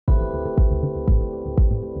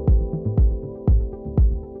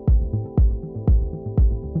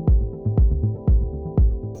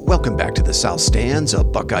Welcome back to the South Stands, a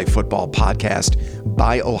Buckeye football podcast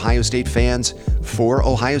by Ohio State fans for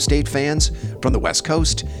Ohio State fans from the West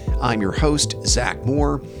Coast. I'm your host, Zach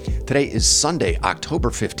Moore. Today is Sunday, October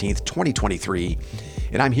 15th, 2023,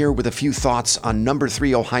 and I'm here with a few thoughts on number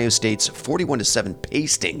 3 Ohio State's 41-7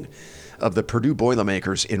 pasting of the Purdue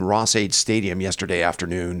Boilermakers in Ross-Ade Stadium yesterday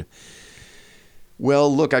afternoon.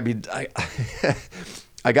 Well, look, I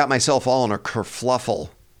got myself all in a kerfluffle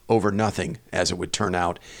over nothing, as it would turn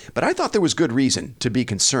out. But I thought there was good reason to be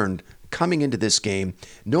concerned coming into this game.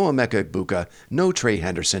 No Emeka Egbuka, no Trey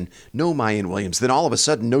Henderson, no Mayan Williams. Then all of a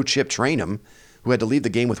sudden, no Chip Traynham, who had to leave the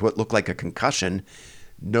game with what looked like a concussion.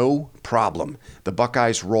 No problem. The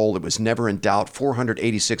Buckeyes rolled. It was never in doubt.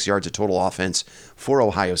 486 yards of total offense for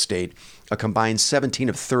Ohio State. A combined 17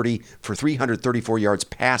 of 30 for 334 yards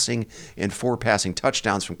passing and 4 passing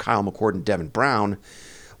touchdowns from Kyle McCord and Devin Brown.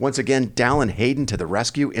 Once again, Dallin Hayden to the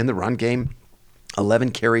rescue in the run game. 11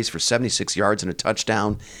 carries for 76 yards and a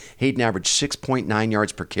touchdown. Hayden averaged 6.9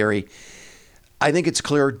 yards per carry. I think it's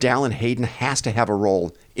clear Dallin Hayden has to have a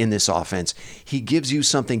role in this offense. He gives you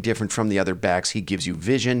something different from the other backs. He gives you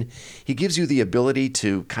vision. He gives you the ability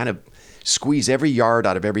to kind of squeeze every yard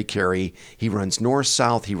out of every carry. He runs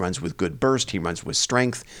north-south. He runs with good burst. He runs with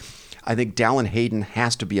strength. I think Dallin Hayden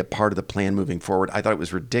has to be a part of the plan moving forward. I thought it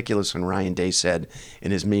was ridiculous when Ryan Day said in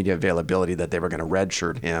his media availability that they were going to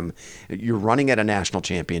redshirt him. You're running at a national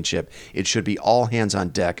championship. It should be all hands on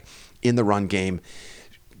deck in the run game.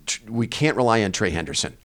 We can't rely on Trey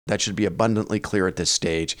Henderson. That should be abundantly clear at this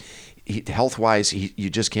stage. Health-wise, you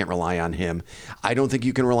just can't rely on him. I don't think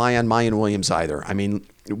you can rely on Mayan Williams either. I mean,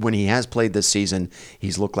 when he has played this season,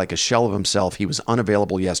 he's looked like a shell of himself. He was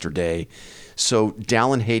unavailable yesterday. So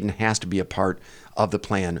Dallin Hayden has to be a part of the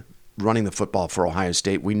plan running the football for Ohio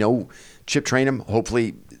State. We know Chip Traynham,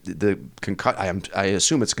 hopefully, I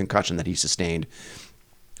assume it's a concussion that he sustained.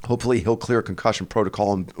 Hopefully he'll clear concussion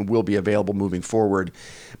protocol and will be available moving forward.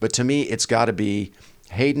 But to me, it's got to be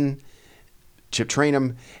Hayden, Chip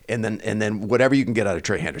Traynham, and then whatever you can get out of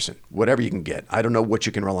Trey Henderson, whatever you can get. I don't know what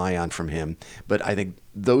you can rely on from him, but I think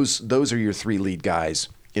those are your 3 lead guys,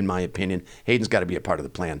 in my opinion. Hayden's got to be a part of the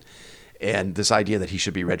plan. And this idea that he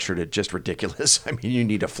should be redshirted, just ridiculous. I mean, you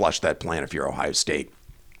need to flush that plan if you're Ohio State.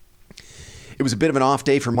 It was a bit of an off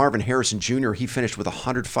day for Marvin Harrison Jr. He finished with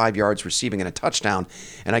 105 yards receiving and a touchdown.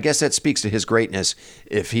 And I guess that speaks to his greatness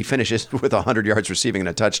if he finishes with 100 yards receiving and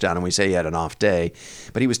a touchdown and we say he had an off day.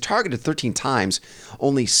 But he was targeted 13 times,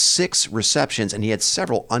 only 6 receptions, and he had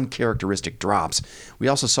several uncharacteristic drops. We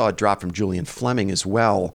also saw a drop from Julian Fleming as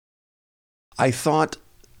well. I thought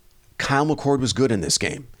Kyle McCord was good in this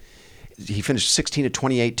game. He finished 16 of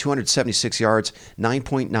 28, 276 yards,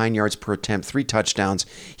 9.9 yards per attempt, 3 touchdowns.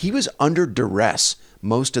 He was under duress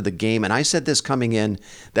most of the game. And I said this coming in,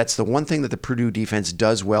 that's the one thing that the Purdue defense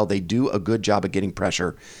does well. They do a good job of getting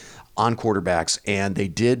pressure on quarterbacks. And they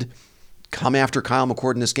did come after Kyle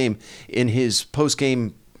McCord in this game. In his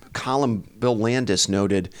post-game column, Bill Landis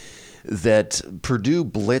noted that Purdue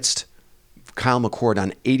blitzed Kyle McCord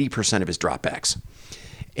on 80% of his dropbacks.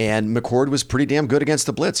 And McCord was pretty damn good against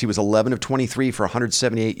the blitz. He was 11 of 23 for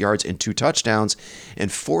 178 yards and 2 touchdowns, and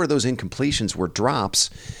 4 of those incompletions were drops.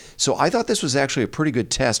 So I thought this was actually a pretty good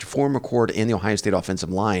test for McCord and the Ohio State offensive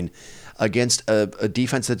line against a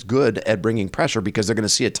defense that's good at bringing pressure, because they're going to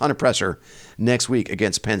see a ton of pressure next week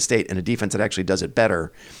against Penn State and a defense that actually does it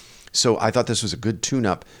better. So I thought this was a good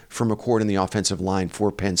tune-up for McCord and the offensive line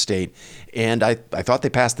for Penn State, and I thought they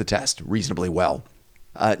passed the test reasonably well.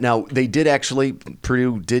 Now,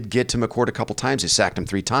 Purdue did get to McCord a couple times. They sacked him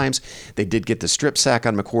 3 times. They did get the strip sack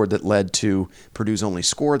on McCord that led to Purdue's only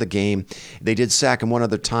score of the game. They did sack him one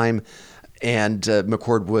other time, and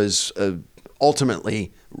McCord was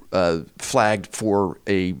ultimately flagged for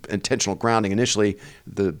a intentional grounding. Initially,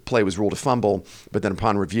 the play was ruled a fumble, but then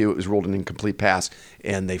upon review, it was ruled an incomplete pass,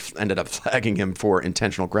 and they ended up flagging him for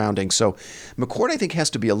intentional grounding. So McCord, I think, has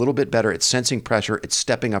to be a little bit better at sensing pressure, at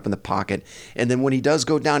stepping up in the pocket, and then when he does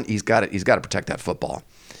go down, he's got to protect that football.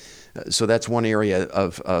 So that's one area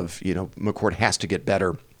of McCord has to get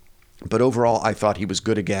better. But overall, I thought he was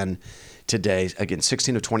good again today. Again,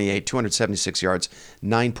 16 of 28, 276 yards,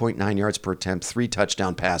 9.9 yards per attempt, 3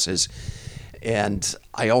 touchdown passes. And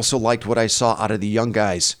I also liked what I saw out of the young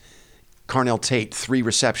guys. Carnell Tate, 3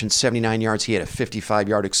 receptions, 79 yards. He had a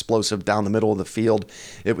 55-yard explosive down the middle of the field.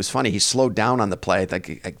 It was funny. He slowed down on the play. I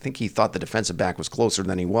think he thought the defensive back was closer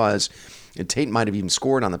than he was. And Tate might have even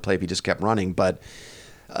scored on the play if he just kept running. But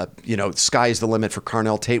sky's the limit for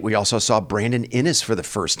Carnell Tate. We also saw Brandon Inniss for the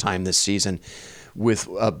first time this season. with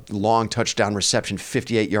a long touchdown reception,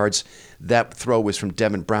 58 yards. That throw was from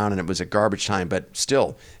Devin Brown, and it was at garbage time, but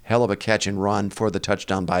still, hell of a catch and run for the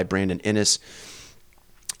touchdown by Brandon Inniss.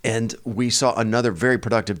 And we saw another very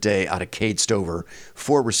productive day out of Cade Stover.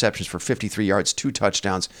 4 receptions for 53 yards, 2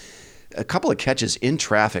 touchdowns. A couple of catches in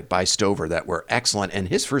traffic by Stover that were excellent, and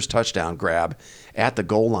his first touchdown grab at the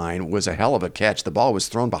goal line was a hell of a catch. The ball was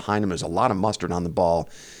thrown behind him. There was a lot of mustard on the ball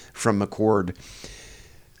from McCord.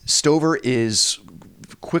 Stover is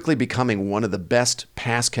quickly becoming one of the best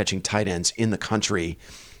pass-catching tight ends in the country.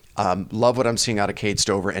 Love what I'm seeing out of Cade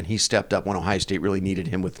Stover, and he stepped up when Ohio State really needed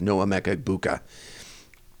him with Noah Meka-Ibuka.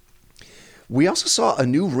 We also saw a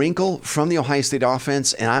new wrinkle from the Ohio State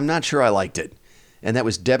offense, and I'm not sure I liked it. And that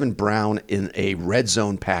was Devin Brown in a red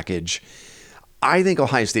zone package. I think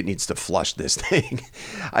Ohio State needs to flush this thing.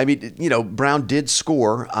 I mean, Brown did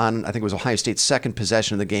score on, I think it was Ohio State's second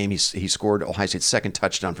possession of the game. He scored Ohio State's second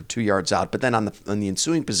touchdown from 2 yards out. But then on the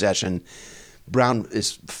ensuing possession, Brown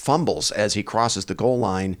fumbles as he crosses the goal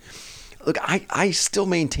line. Look, I still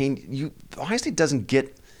maintain Ohio State doesn't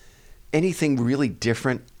get anything really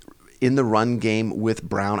different in the run game with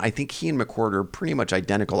Brown. I think he and McCord are pretty much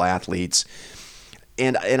identical athletes.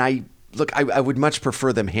 And I would much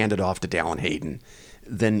prefer them hand it off to Dallin Hayden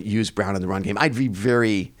than use Brown in the run game. I'd be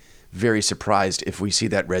very, very surprised if we see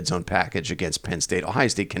that red zone package against Penn State. Ohio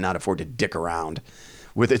State cannot afford to dick around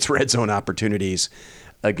with its red zone opportunities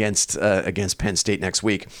against Penn State next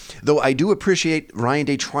week. Though I do appreciate Ryan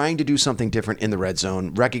Day trying to do something different in the red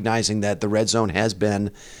zone, recognizing that the red zone has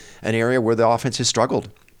been an area where the offense has struggled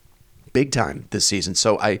big time this season.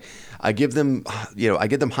 So I give them,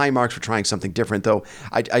 high marks for trying something different, though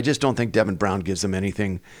I just don't think Devin Brown gives them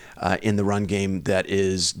anything in the run game that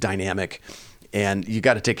is dynamic. And you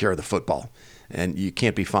got to take care of the football, and you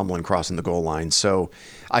can't be fumbling crossing the goal line. So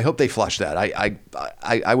I hope they flush that.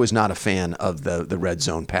 I was not a fan of the red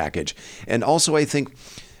zone package. And also I think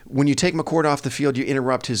when you take McCord off the field, you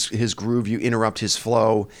interrupt his groove, you interrupt his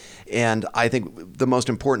flow. And I think the most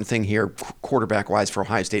important thing here, quarterback-wise for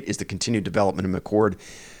Ohio State, is the continued development of McCord.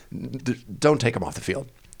 Don't take him off the field.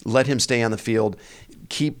 Let him stay on the field.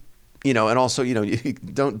 Keep, and also,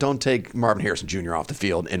 don't take Marvin Harrison Jr. off the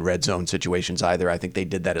field in red zone situations either. I think they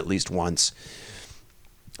did that at least once.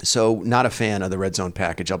 So not a fan of the red zone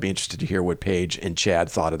package. I'll be interested to hear what Paige and Chad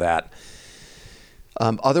thought of that.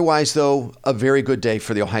 Otherwise, though, a very good day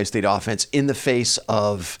for the Ohio State offense in the face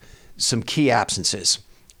of some key absences.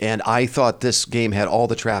 And I thought this game had all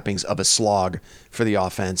the trappings of a slog for the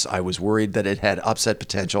offense. I was worried that it had upset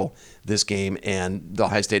potential this game, and the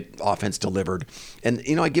Ohio State offense delivered. And,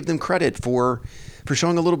 I give them credit for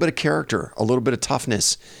showing a little bit of character, a little bit of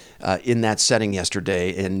toughness in that setting yesterday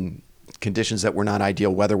in conditions that were not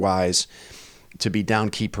ideal weather-wise, to be down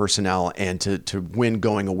key personnel and to win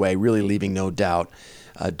going away, really leaving no doubt.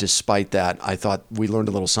 Despite that, I thought we learned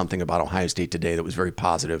a little something about Ohio State today that was very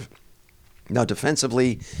positive. Now,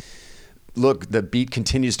 defensively, look, the beat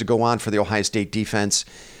continues to go on for the Ohio State defense.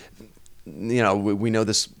 We know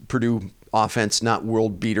this Purdue offense, not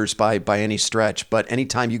world beaters by any stretch, but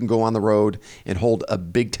anytime you can go on the road and hold a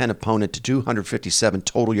Big Ten opponent to 257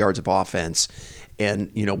 total yards of offense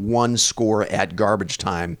and, one score at garbage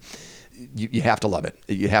time, you have to love it.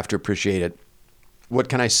 You have to appreciate it. What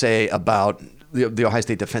can I say about the Ohio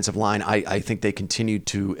State defensive line? I think they continue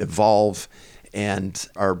to evolve and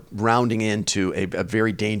are rounding into a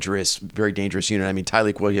very dangerous unit. I mean,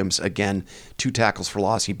 Tyleik Williams, again, 2 tackles for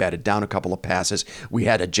loss. He batted down a couple of passes. We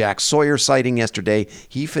had a Jack Sawyer sighting yesterday.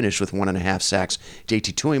 He finished with 1.5 sacks.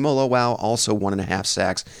 JT Tuimoloau, also 1.5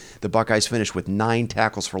 sacks. The Buckeyes finished with 9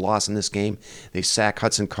 tackles for loss in this game. They sacked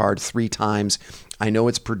Hudson Card 3 times. I know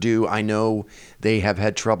it's Purdue. I know they have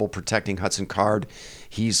had trouble protecting Hudson Card.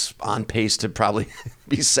 He's on pace to probably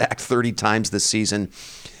be sacked 30 times this season.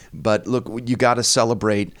 But look, you got to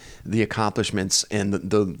celebrate the accomplishments and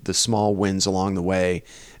the small wins along the way.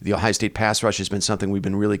 The Ohio State pass rush has been something we've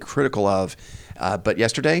been really critical of. But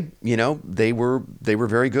yesterday, they were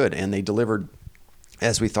very good, and they delivered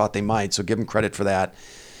as we thought they might. So give them credit for that.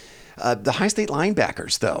 The Ohio State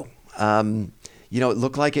linebackers, though, it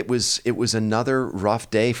looked like it was another rough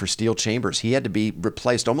day for Steele Chambers. He had to be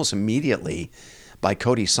replaced almost immediately by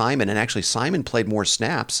Cody Simon, and actually Simon played more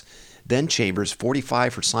snaps than Chambers.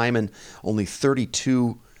 45 for Simon, only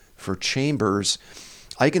 32 for Chambers.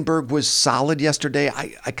 Eichenberg was solid yesterday.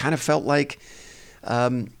 I kind of felt like,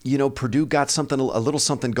 Purdue got a little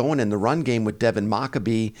something going in the run game with Devin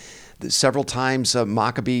Mockabee. Several times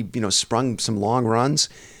Mockabee, sprung some long runs,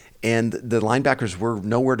 and the linebackers were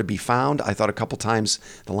nowhere to be found. I thought a couple times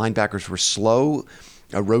the linebackers were slow,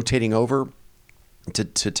 rotating over.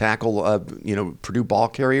 to tackle Purdue ball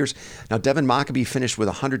carriers. Now, Devin Mockabee finished with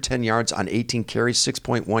 110 yards on 18 carries,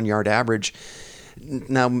 6.1 yard average.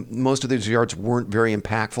 Now, most of those yards weren't very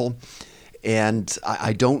impactful, and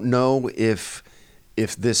I don't know if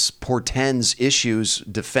this portends issues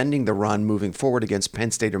defending the run moving forward against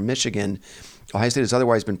Penn State or Michigan. Ohio State has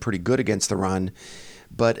otherwise been pretty good against the run,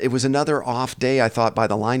 but it was another off day, I thought, by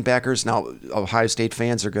the linebackers. Now, Ohio State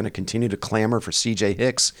fans are going to continue to clamor for C.J.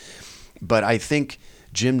 Hicks, but I think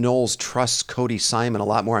Jim Knowles trusts Cody Simon a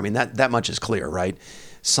lot more. I mean, that much is clear, right?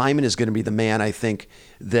 Simon is going to be the man, I think,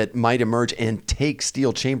 that might emerge and take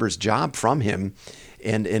Steel Chambers' job from him,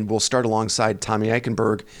 and will start alongside Tommy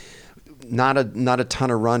Eichenberg. Not a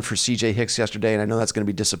ton of run for C.J. Hicks yesterday, and I know that's going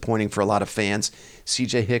to be disappointing for a lot of fans.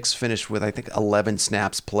 C.J. Hicks finished with, I think, 11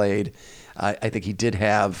 snaps played. I think he did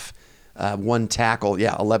have one tackle.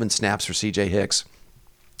 Yeah, 11 snaps for C.J. Hicks.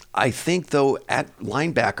 I think, though, at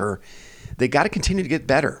linebacker, they got to continue to get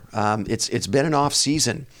better. It's been an off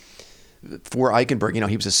season for Eichenberg.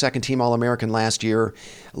 He was a second-team All-American last year.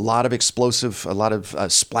 A lot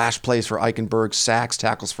of splash plays for Eichenberg, sacks,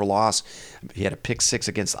 tackles for loss. He had a pick 6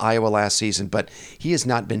 against Iowa last season, but he has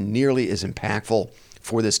not been nearly as impactful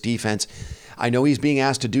for this defense. I know he's being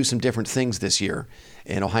asked to do some different things this year,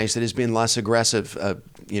 and Ohio State has been less aggressive,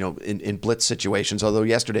 in blitz situations. Although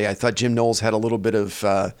yesterday I thought Jim Knowles had a little bit of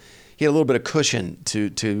cushion to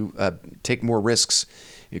take more risks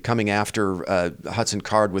coming after Hudson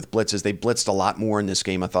Card with blitzes. They blitzed a lot more in this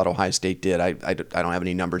game. I thought Ohio State did. I don't have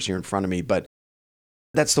any numbers here in front of me, but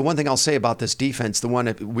that's the one thing I'll say about this defense. The one,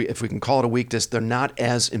 if we can call it a weakness, they're not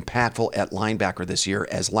as impactful at linebacker this year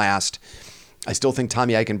as last. I still think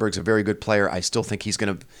Tommy Eichenberg's a very good player. I still think he'll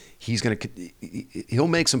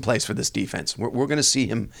make some plays for this defense. We're going to see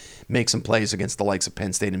him make some plays against the likes of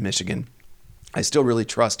Penn State and Michigan. I still really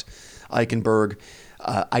trust Eichenberg.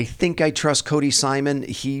 I think I trust Cody Simon.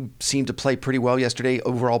 He seemed to play pretty well yesterday.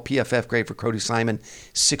 Overall PFF grade for Cody Simon,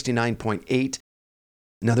 69.8.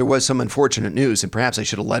 Now, there was some unfortunate news, and perhaps I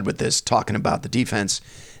should have led with this, talking about the defense.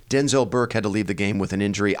 Denzel Burke had to leave the game with an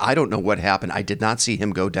injury. I don't know what happened. I did not see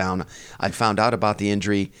him go down. I found out about the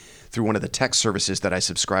injury through one of the text services that I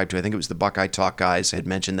subscribed to. I think it was the Buckeye Talk guys had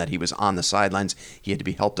mentioned that he was on the sidelines. He had to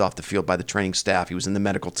be helped off the field by the training staff. He was in the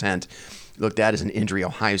medical tent. Looked at as an injury.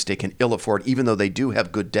 Ohio State can ill afford, even though they do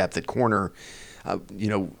have good depth at corner.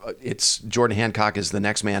 It's Jordan Hancock is the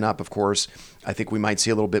next man up, of course. I think we might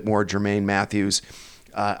see a little bit more Jermaine Matthews.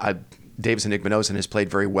 Davison Igbinosun has played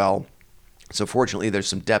very well. So fortunately, there's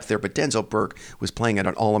some depth there. But Denzel Burke was playing at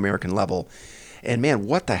an All-American level. And man,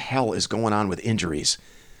 what the hell is going on with injuries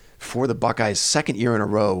for the Buckeyes? Second year in a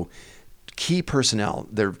row, key personnel,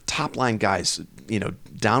 their top-line guys,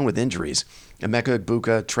 down with injuries. Emeka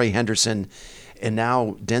Egbuka, Trey Henderson, and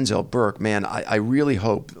now Denzel Burke. Man, I really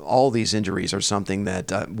hope all these injuries are something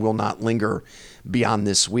that will not linger beyond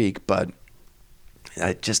this week. But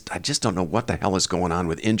I just don't know what the hell is going on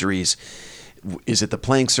with injuries. Is it the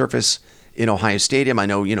playing surface in Ohio Stadium? I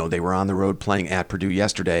know, they were on the road playing at Purdue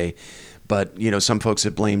yesterday, but, some folks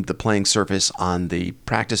have blamed the playing surface on the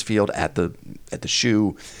practice field at the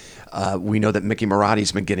shoe. We know that Mickey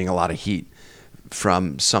Marotti's been getting a lot of heat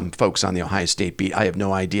from some folks on the Ohio State beat. I have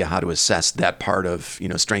no idea how to assess that part of,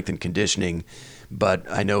 strength and conditioning, but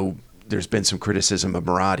I know there's been some criticism of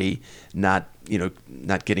Marotti not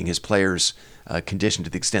getting his players conditioned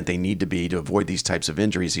to the extent they need to be to avoid these types of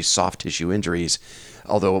injuries, these soft tissue injuries.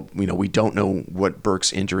 Although, we don't know what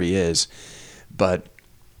Burke's injury is, but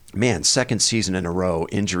man, second season in a row,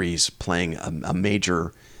 injuries playing a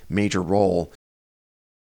major role.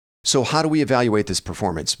 So how do we evaluate this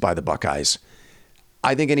performance by the Buckeyes?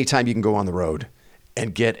 I think anytime you can go on the road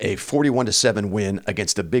and get a 41-7 win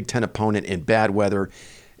against a Big Ten opponent in bad weather,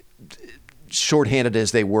 shorthanded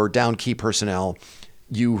as they were, down key personnel,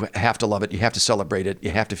 you have to love it. You have to celebrate it. You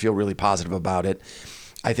have to feel really positive about it.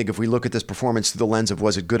 I think if we look at this performance through the lens of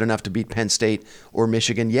was it good enough to beat Penn State or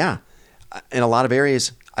Michigan? Yeah. In a lot of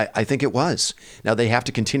areas, I think it was. Now, they have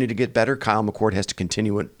to continue to get better. Kyle McCord has to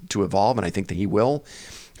continue to evolve, and I think that he will.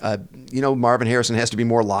 Marvin Harrison has to be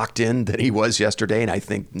more locked in than he was yesterday, and I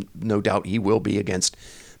think no doubt he will be against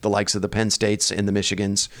the likes of the Penn States and the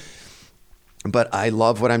Michigans. But I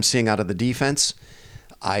love what I'm seeing out of the defense.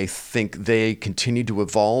 I think they continue to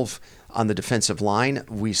evolve on the defensive line.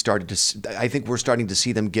 I think we're starting to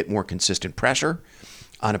see them get more consistent pressure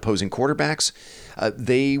on opposing quarterbacks.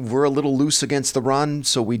 They were a little loose against the run,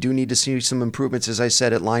 so we do need to see some improvements, as I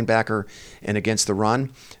said, at linebacker and against the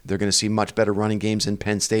run. They're going to see much better running games in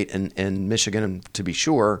Penn State and Michigan, to be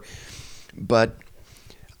sure. But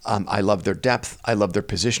I love their depth. I love their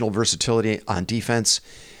positional versatility on defense.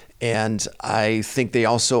 And I think they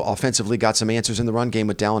also offensively got some answers in the run game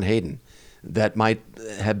with Dallin Hayden. That might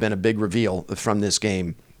have been a big reveal from this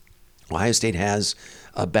game. Ohio State has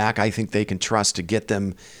a back I think they can trust to get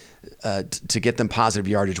them positive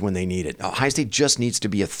yardage when they need it. Ohio State just needs to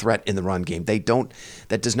be a threat in the run game.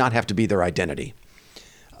 That does not have to be their identity.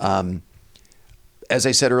 As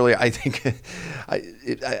I said earlier, I think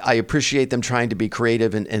I appreciate them trying to be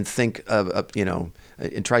creative and think of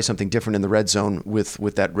and try something different in the red zone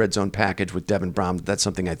with that red zone package with Devin Brown. That's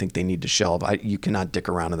something I think they need to shelve. You cannot dick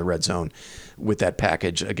around in the red zone with that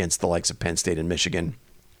package against the likes of Penn State and Michigan.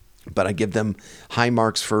 But I give them high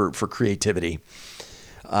marks for creativity.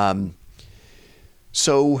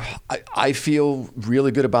 So I feel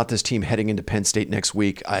really good about this team heading into Penn State next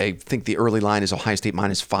week. I think the early line is Ohio State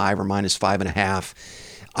 -5 or -5.5.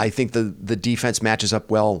 I think the defense matches up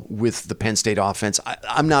well with the Penn State offense.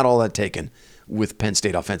 I'm not all that taken with Penn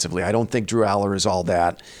State offensively. I don't think Drew Aller is all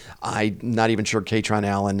that. I'm not even sure Katron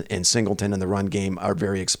Allen and Singleton in the run game are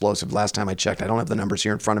very explosive. Last time I checked, I don't have the numbers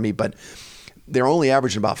here in front of me, but they're only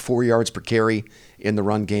averaging about 4 yards per carry in the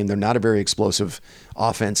run game. They're not a very explosive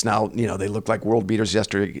offense. Now, they look like world beaters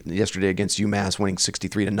yesterday against UMass, winning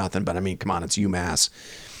 63-0. But I mean, come on, it's UMass.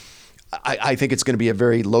 I think it's going to be a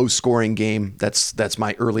very low-scoring game. That's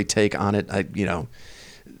my early take on it. I'd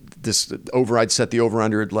set the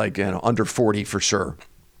over/under at under 40 for sure.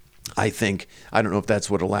 I don't know if that's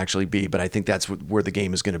what it'll actually be, but I think that's where the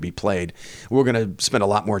game is going to be played. We're going to spend a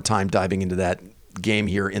lot more time diving into that game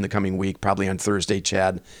here in the coming week, probably on Thursday.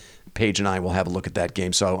 Chad, Paige, and I will have a look at that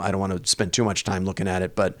game, so I don't want to spend too much time looking at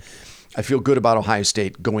it, but I feel good about Ohio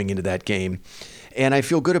State going into that game, and I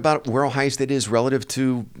feel good about where Ohio State is relative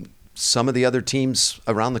to some of the other teams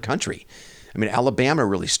around the country. I mean, Alabama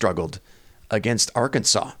really struggled against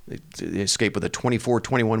Arkansas. They escaped with a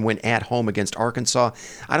 24-21 win at home against Arkansas.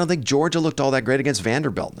 I don't think Georgia looked all that great against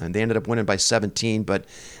Vanderbilt, and they ended up winning by 17, but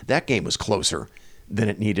that game was closer than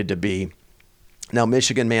it needed to be. Now,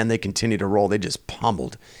 Michigan, man, they continue to roll. They just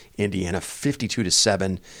pummeled Indiana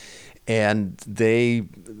 52-7. And they,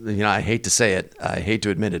 I hate to say it, I hate to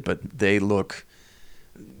admit it, but they look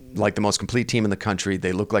like the most complete team in the country.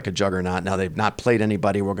 They look like a juggernaut. Now, they've not played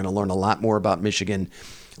anybody. We're going to learn a lot more about Michigan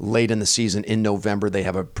late in the season in November. They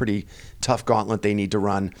have a pretty tough gauntlet they need to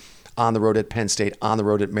run on the road at Penn State, on the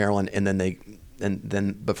road at Maryland, and then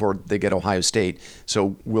before they get Ohio State.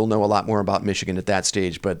 So we'll know a lot more about Michigan at that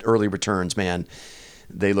stage. But early returns, man,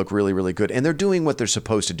 they look really, really good. And they're doing what they're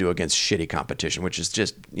supposed to do against shitty competition, which is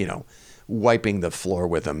just, wiping the floor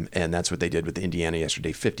with them. And that's what they did with Indiana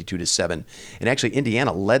yesterday, 52-7. And actually,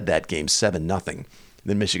 Indiana led that game 7-0.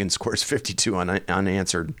 Then Michigan scores 52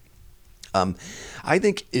 unanswered. I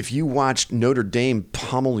think if you watched Notre Dame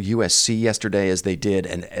pummel USC yesterday as they did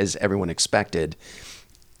and as everyone expected,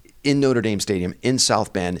 in Notre Dame Stadium, in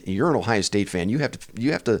South Bend, you're an Ohio State fan. You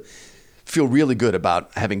have to feel really good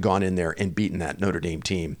about having gone in there and beaten that Notre Dame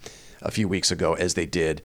team a few weeks ago as they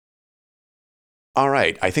did. All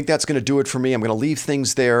right, I think that's going to do it for me. I'm going to leave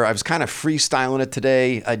things there. I was kind of freestyling it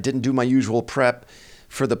today. I didn't do my usual prep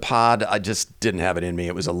for the pod. I just didn't have it in me.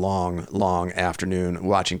 It was a long, long afternoon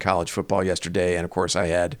watching college football yesterday, and of course I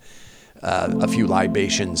had a few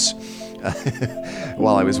libations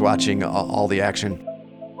while I was watching all the action.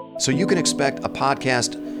 So you can expect a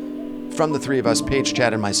podcast from the three of us, Paige,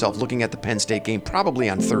 Chad, and myself, looking at the Penn State game probably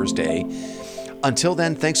on Thursday. Until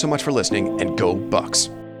then, thanks so much for listening, and go Bucks.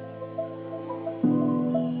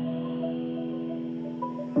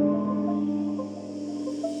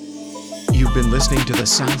 You've been listening to the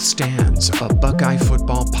South Stands, a Buckeye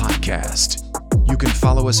football podcast. You can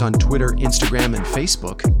follow us on Twitter, Instagram, and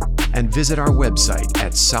Facebook, and visit our website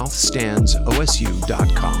at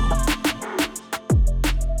southstandsosu.com.